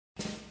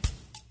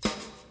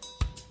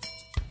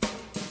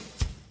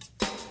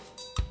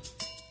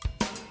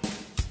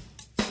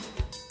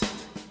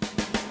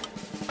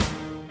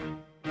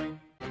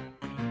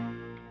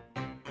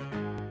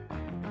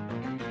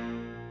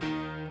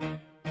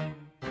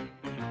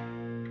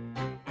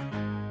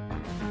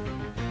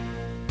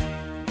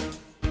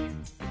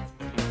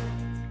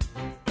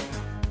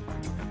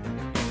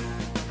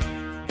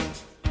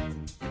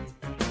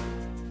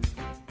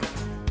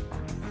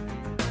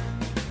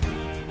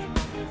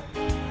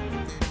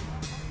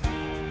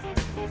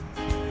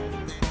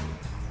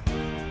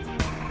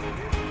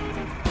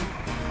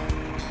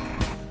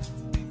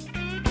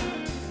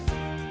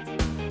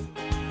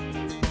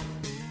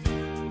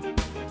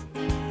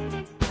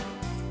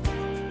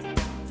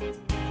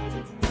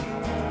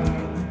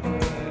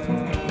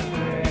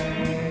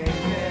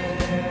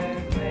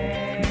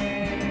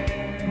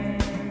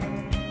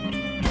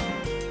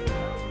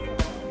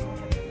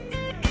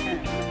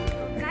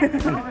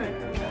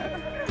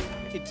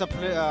It's a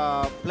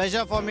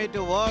pleasure for me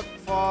to work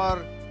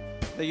for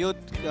the youth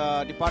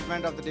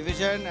department of the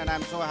division, and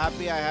I'm so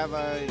happy. I have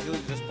a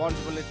huge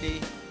responsibility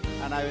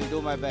and I will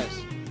do my best.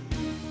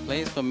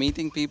 Place for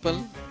meeting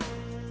people,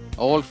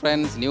 old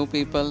friends, new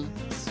people.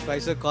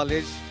 Spicer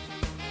College,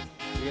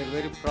 we are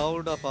very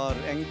proud of our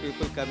young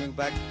people coming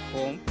back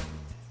home,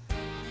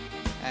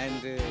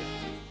 and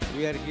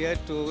we are here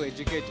to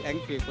educate young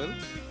people.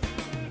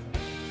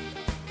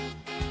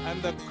 And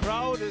the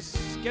crowd is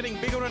getting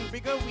bigger and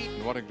bigger.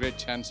 What a great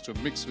chance to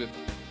mix with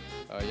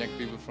young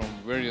people from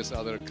various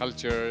other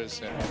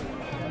cultures.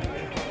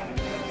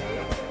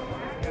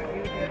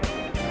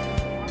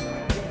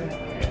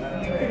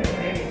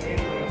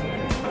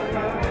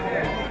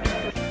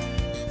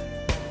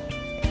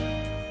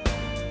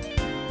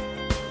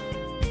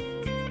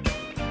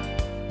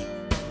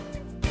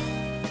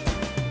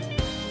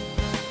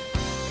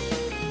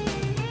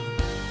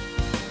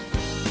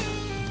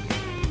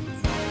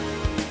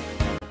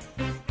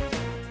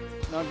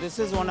 Now, this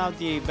is one of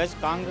the best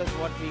Congress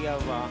what we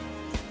have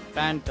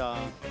planned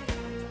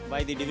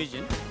by the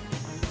division.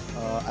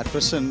 At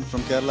present,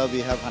 from Kerala,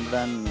 we have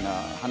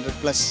 100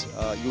 plus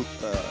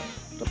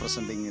youth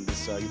representing in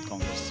this youth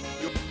congress.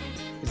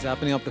 It's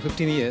happening after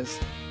 15 years,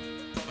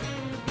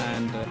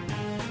 and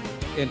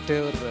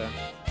entire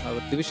our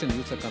division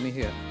youths are coming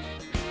here,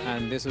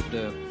 and they should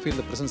feel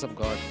the presence of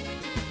God.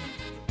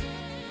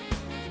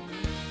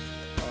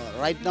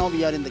 Right now,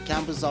 we are in the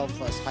campus of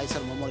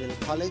Spicer Memorial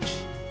College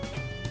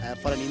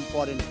for an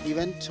important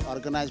event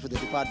organized with the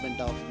Department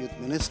of Youth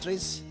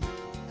Ministries,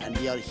 and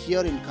we are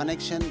here in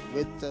connection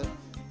with the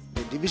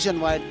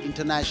division-wide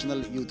International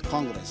Youth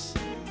Congress.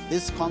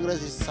 This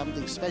Congress is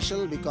something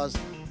special because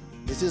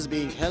this is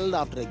being held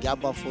after a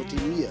gap of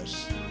 14 years.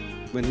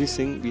 When we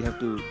sing, we have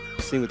to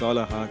sing with all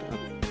our heart.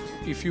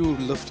 If you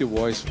lift your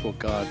voice for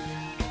God,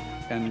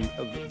 and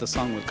the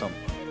song will come.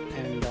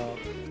 And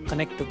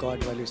connect to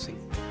God while you sing.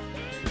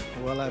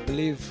 Well, I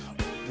believe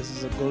this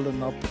is a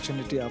golden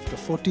opportunity after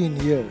 14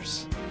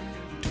 years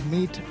to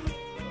meet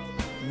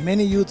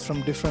many youth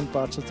from different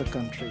parts of the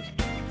country.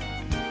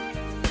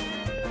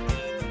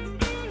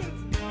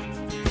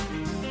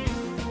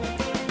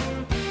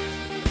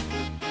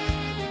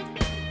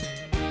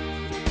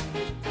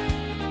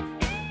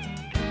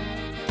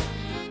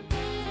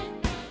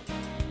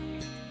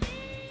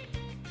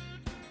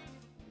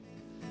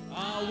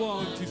 I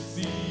want to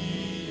see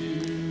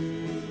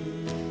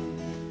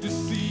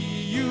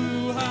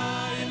you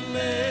high and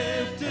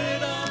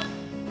lifted up,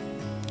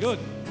 good,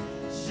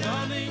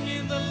 shining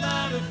in the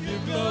light of your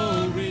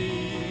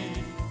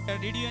glory.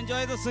 Did you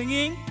enjoy the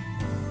singing?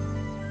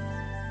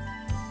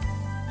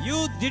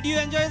 Youth, did you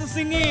enjoy the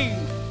singing?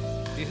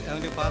 Dear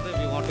Heavenly Father,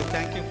 we want to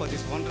thank you for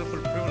this wonderful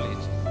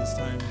privilege. This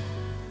time,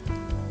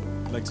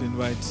 I'd like to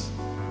invite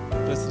the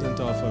President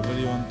of our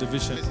very own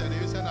division.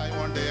 I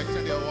want to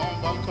extend a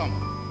warm welcome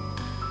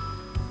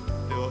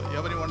to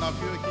every one of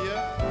you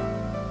here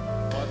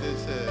for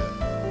this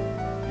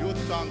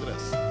Youth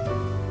Congress,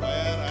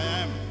 where I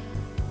am.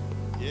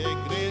 A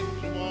great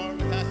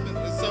reward has been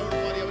reserved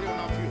for every one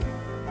of you.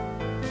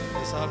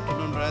 This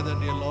afternoon, rather,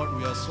 dear Lord,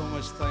 we are so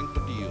much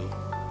thankful to you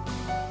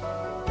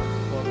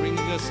for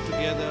bringing us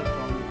together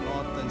from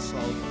north and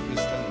south,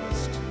 east and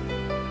west.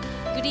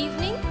 Good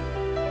evening.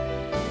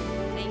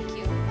 Thank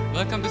you.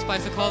 Welcome to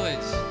Spicer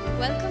College.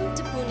 Welcome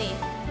to Pune.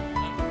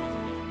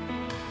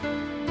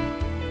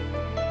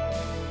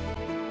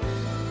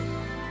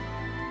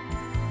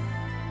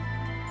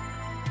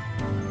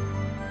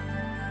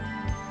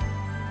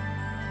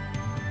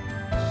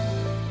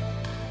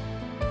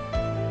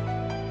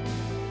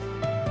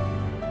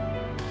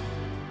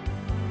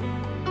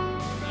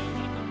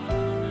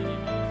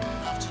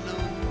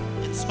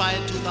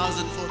 Inspired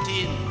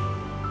 2014.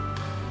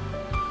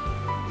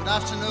 Good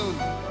afternoon.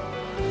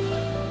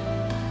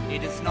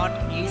 It is not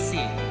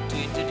easy to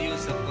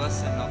introduce a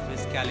person of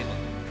his caliber.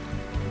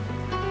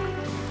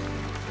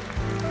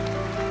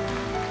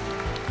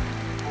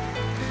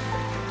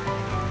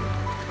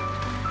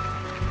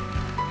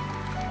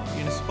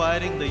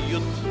 Inspiring the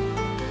youth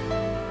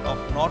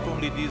of not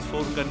only these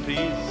 4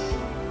 countries,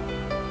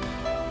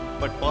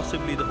 but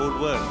possibly the whole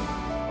world.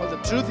 Well,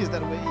 the truth is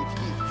that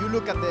if you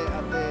look at the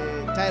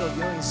title,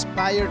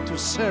 inspired to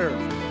serve,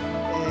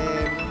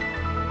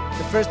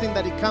 the first thing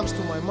that it comes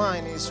to my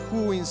mind is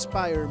who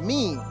inspired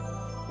me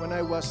when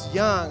I was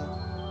young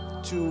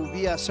to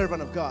be a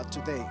servant of God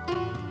today.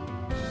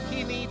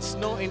 He needs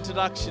no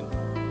introduction.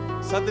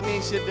 Southern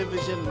Asia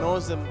Division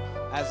knows him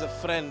as a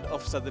friend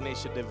of Southern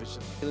Asia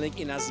Division.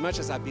 In as much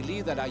as I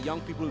believe that our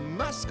young people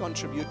must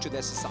contribute to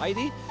their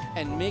society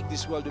and make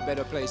this world a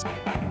better place.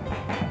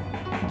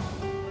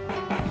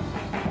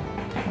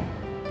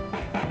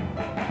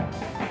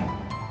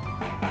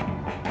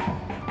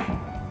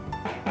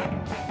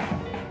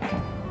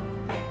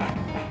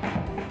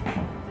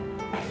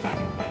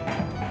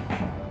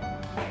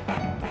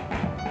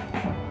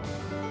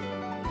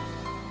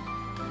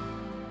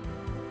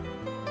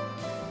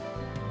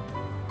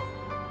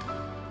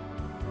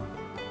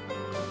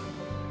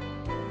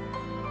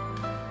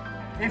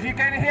 If you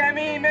can hear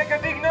me, make a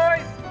big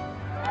noise.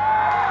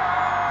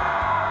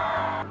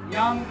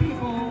 Young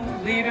people,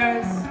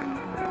 leaders,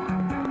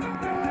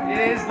 it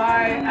is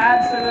my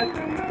absolute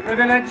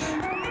privilege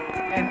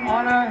and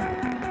honor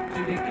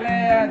to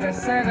declare the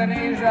Southern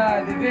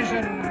Asia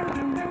Division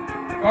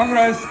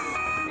Congress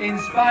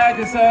Inspired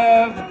to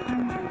Serve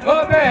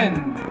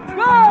open.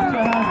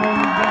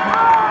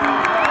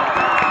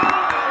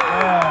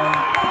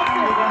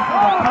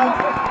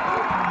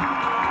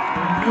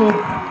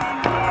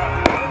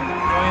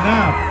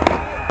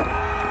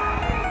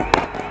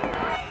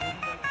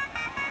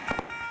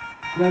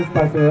 Yes,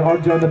 Pastor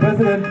Arjun, the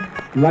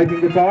President,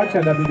 lighting the torch,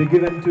 and that will be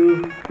given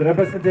to the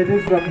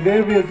representatives from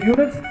various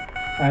units,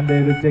 and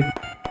they will take.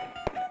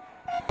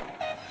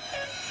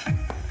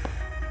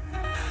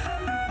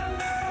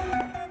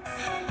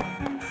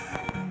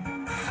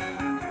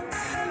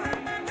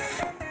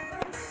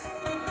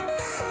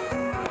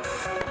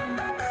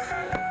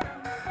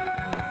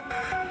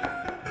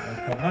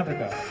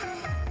 Karnataka,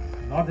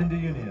 North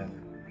Indian Union,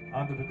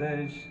 Andhra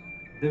Pradesh,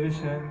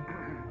 Division.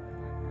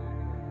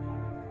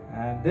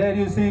 And there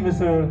you see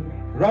Mr.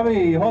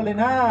 Ravi holding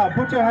up.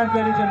 Put your hands,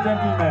 ladies and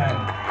gentlemen.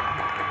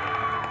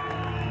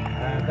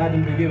 And that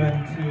will be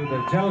given to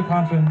the General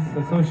Conference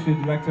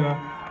Associate Director.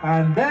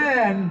 And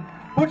then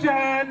put your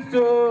hands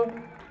to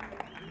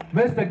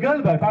Mr.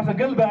 Gilbert, Pastor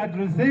Gilbert,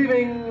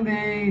 receiving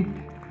the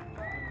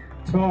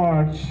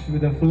torch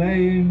with the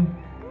flame.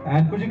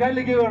 And could you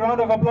kindly give a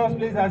round of applause,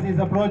 please, as he's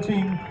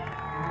approaching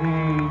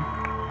the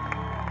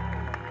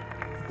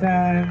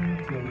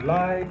stand to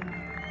light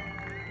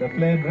the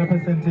flame,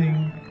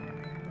 representing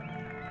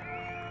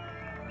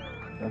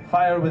the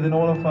fire within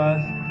all of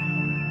us.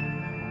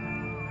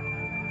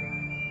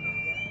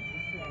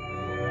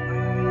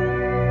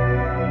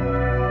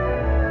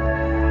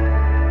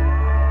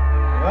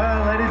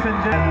 Well, ladies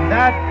and gentlemen,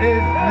 that is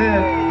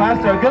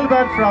Pastor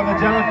Gilbert from the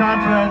General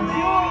Conference,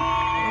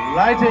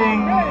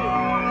 lighting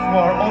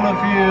for all of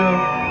you.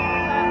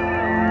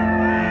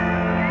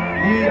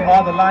 Ye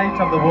are the light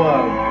of the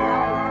world.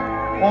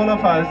 All of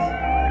us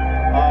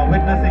are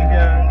witnessing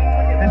here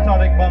a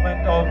historic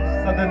moment of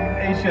Southern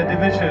Asia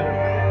Division.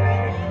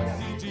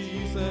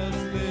 Jesus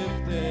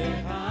lifted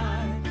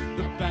high,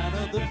 the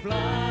banner that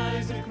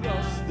flies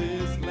across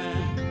this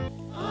land.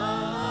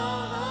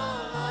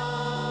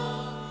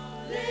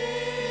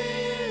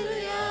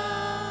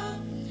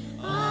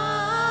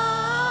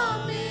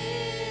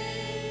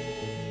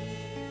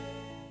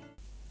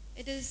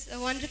 It is a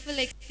wonderful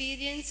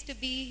experience to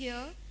be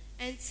here,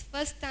 and it's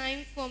first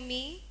time for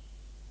me,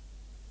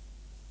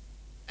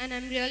 and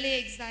I'm really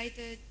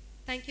excited.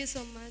 Thank you so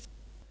much.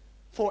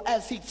 For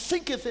as he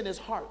thinketh in his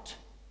heart,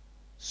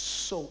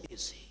 so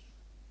is he.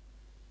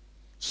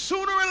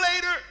 Sooner or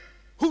later,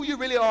 who you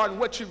really are and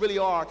what you really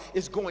are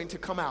is going to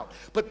come out.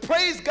 But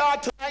praise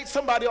God, tonight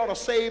somebody ought to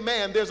say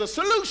amen. There's a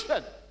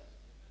solution.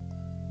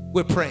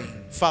 We're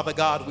praying. Father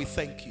God, we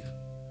thank you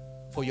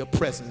for your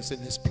presence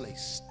in this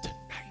place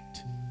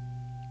tonight.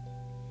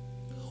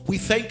 We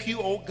thank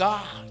you, oh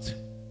God,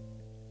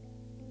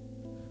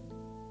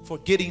 for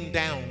getting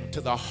down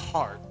to the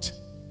heart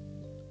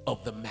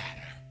of the matter.